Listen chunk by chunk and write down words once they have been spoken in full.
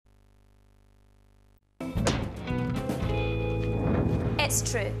It's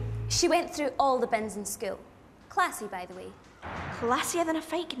true. She went through all the bins in school. Classy, by the way. Classier than a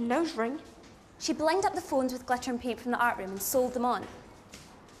fake nose ring. She blinged up the phones with glitter and paint from the art room and sold them on.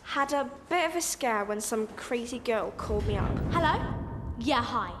 Had a bit of a scare when some crazy girl called me up. Hello? Yeah,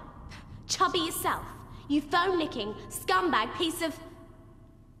 hi. Chubby yourself. You phone-nicking, scumbag piece of...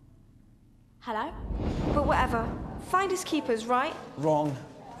 Hello? But whatever. Finders keepers, right? Wrong.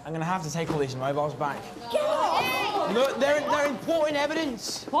 I'm gonna have to take all these mobiles back. Get off! Look, they're important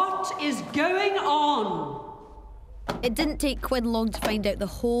evidence. What is going on? It didn't take Quinn long to find out the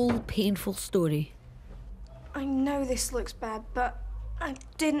whole painful story. I know this looks bad, but I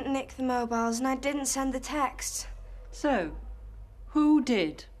didn't nick the mobiles and I didn't send the texts. So, who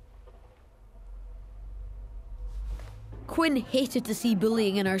did? Quinn hated to see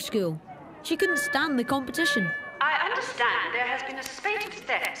bullying in our school. She couldn't stand the competition. I understand there has been a spate of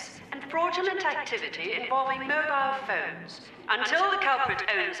thefts and fraudulent activity involving mobile phones. Until the culprit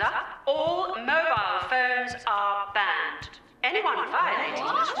owns up, all mobile phones are banned. Anyone violating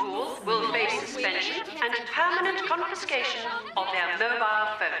this rule will face suspension and permanent confiscation of their mobile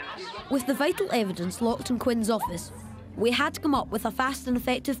phones. With the vital evidence locked in Quinn's office, we had to come up with a fast and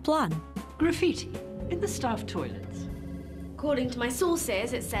effective plan. Graffiti in the staff toilets. According to my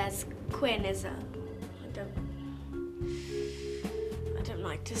sources, it says Quinn is a... I don't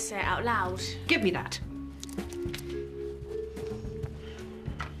like to say it out loud. Give me that.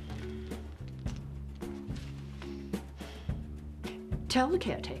 Tell the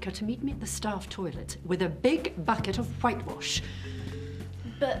caretaker to meet me at the staff toilet with a big bucket of whitewash.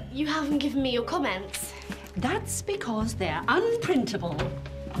 But you haven't given me your comments. That's because they're unprintable.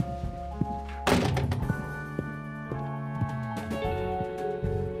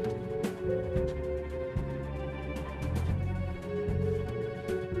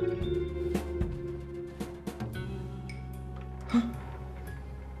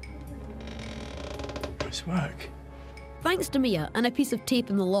 Nice work. Thanks to Mia and a piece of tape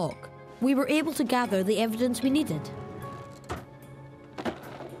in the lock, we were able to gather the evidence we needed.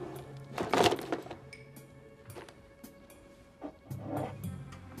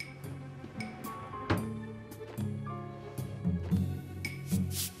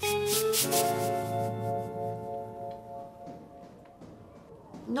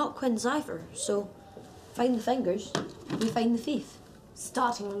 Not Quinn's either, so find the fingers, we find the thief.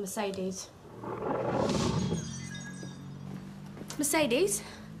 Starting with Mercedes. Mercedes,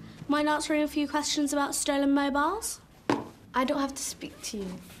 mind answering a few questions about stolen mobiles? I don't have to speak to you.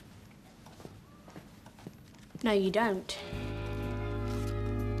 No, you don't.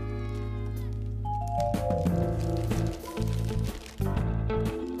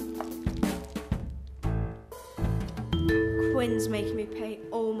 Quinn's making me pay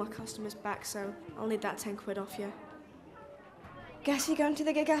all my customers back, so I'll need that 10 quid off you. Guess you're going to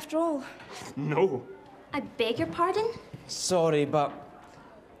the gig after all? No. I beg your pardon? Sorry, but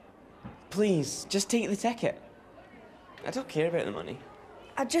please, just take the ticket. I don't care about the money.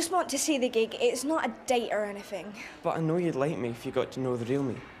 I just want to see the gig. It's not a date or anything. But I know you'd like me if you got to know the real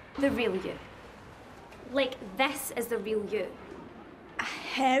me. The real you. Like, this is the real you. A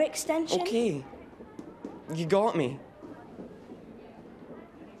hair extension? Okay. You got me.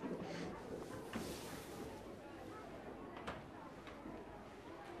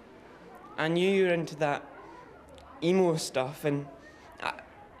 I knew you were into that emo stuff, and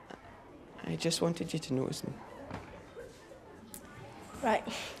I just wanted you to notice me. Right.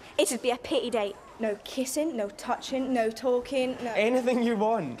 It'd be a pity date. No kissing, no touching, no talking, no... Anything you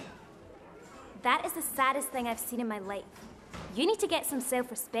want. That is the saddest thing I've seen in my life. You need to get some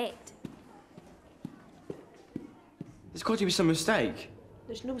self-respect. There's got to be some mistake.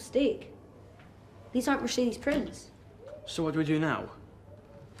 There's no mistake. These aren't Mercedes prints. So what do we do now?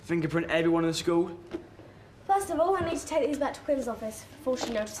 Fingerprint everyone in the school? First of all, I need to take these back to Quinn's office before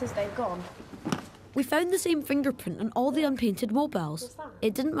she notices they've gone. We found the same fingerprint on all the unpainted mobiles. What's that?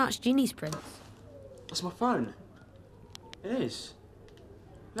 It didn't match Jeannie's prints. That's my phone. It is.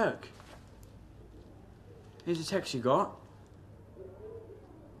 Look. Here's the text you got.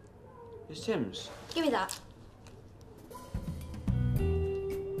 It's Tim's. Give me that.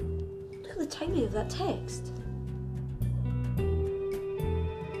 Look at the timing of that text.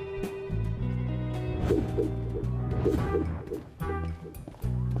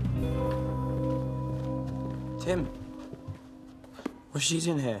 Tim, what's she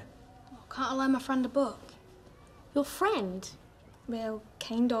doing here? Can't I lend my friend a book? Your friend? Well,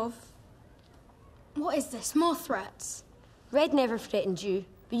 kind of. What is this? More threats? Red never threatened you,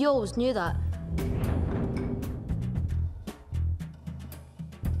 but you always knew that.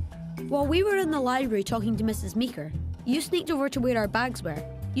 While we were in the library talking to Mrs. Meeker, You sneaked over to where our bags were.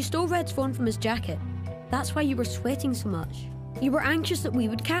 You stole Red's phone from his jacket. That's why you were sweating so much. You were anxious that we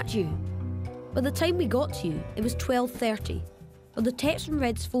would catch you. By the time we got to you, it was 12:30. But the text from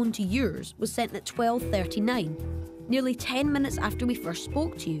Red's phone to yours was sent at 12:39, nearly 10 minutes after we first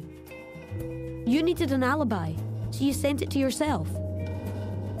spoke to you. You needed an alibi, so you sent it to yourself.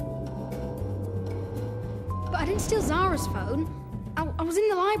 But I didn't steal Zara's phone. I was in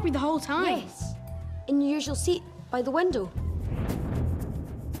the library the whole time. Yes, in your usual seat by the window.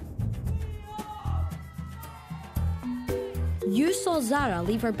 You saw Zara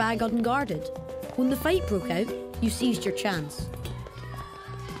leave her bag unguarded. When the fight broke out, you seized your chance.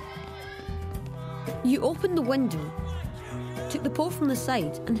 You opened the window, took the pole from the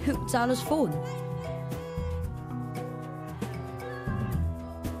side and hooked Zara's phone.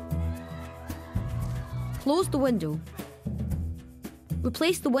 Closed the window,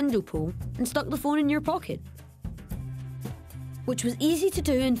 replaced the window pole and stuck the phone in your pocket, which was easy to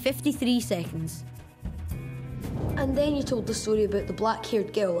do in 53 seconds. And then you told the story about the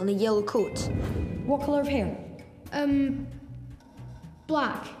black-haired girl in a yellow coat. What colour of hair?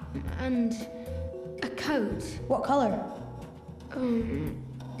 Black and a coat. What colour?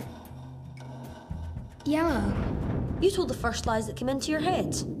 Yellow. You told the first lies that came into your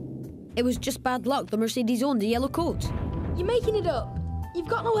head. It was just bad luck the Mercedes owned a yellow coat. You're making it up. You've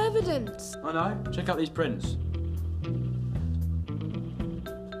got no evidence. I know. Check out these prints.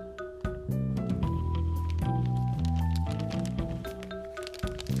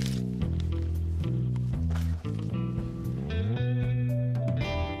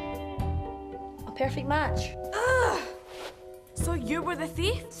 A perfect match. So you were the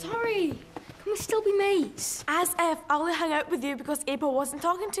thief? Sorry. Can we still be mates? As if I only hung out with you because April wasn't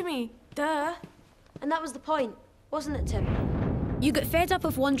talking to me. Duh. And that was the point, wasn't it, Tim? You got fed up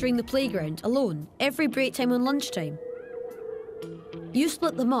of wandering the playground alone every break time and lunchtime. You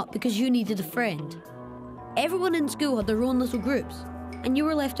split them up because you needed a friend. Everyone in school had their own little groups, and you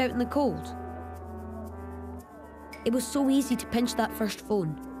were left out in the cold. It was so easy to pinch that first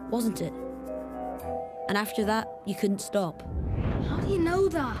phone, wasn't it? And after that, you couldn't stop. How do you know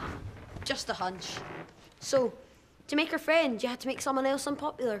that? Just a hunch. So, to make her friend, you had to make someone else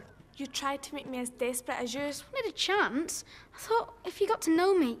unpopular. You tried to make me as desperate as you. I wanted a chance. I thought if you got to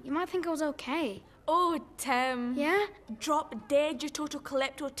know me, you might think I was okay. Oh, Tim. Yeah? Drop dead, you total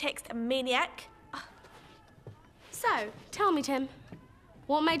klepto-text maniac. So, tell me, Tim,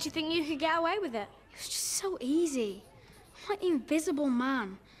 what made you think you could get away with it? It was just so easy. I'm like the invisible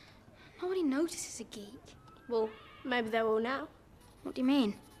man. Nobody notices a geek. Well, maybe they will now. What do you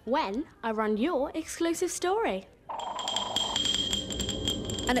mean? When I run your exclusive story.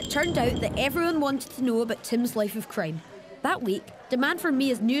 And it turned out that everyone wanted to know about Tim's life of crime. That week, demand for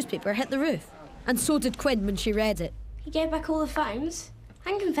Mia's newspaper hit the roof. And so did Quinn when she read it. He gave back all the phones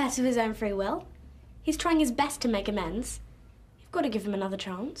and confessed of his own free will. He's trying his best to make amends. You've got to give him another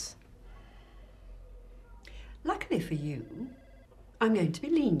chance. Luckily for you, I'm going to be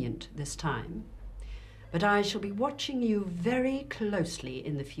lenient this time. But I shall be watching you very closely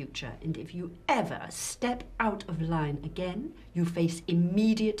in the future, and if you ever step out of line again, you face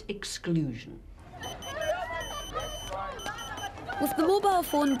immediate exclusion. With the mobile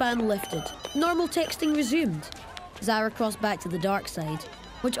phone ban lifted, normal texting resumed. Zara crossed back to the dark side,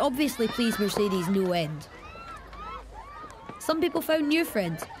 which obviously pleased Mercedes no end. Some people found new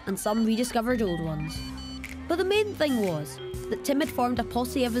friends, and some rediscovered old ones. But the main thing was that Tim had formed a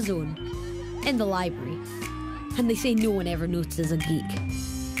posse of his own, in the library. And they say no one ever notices a geek.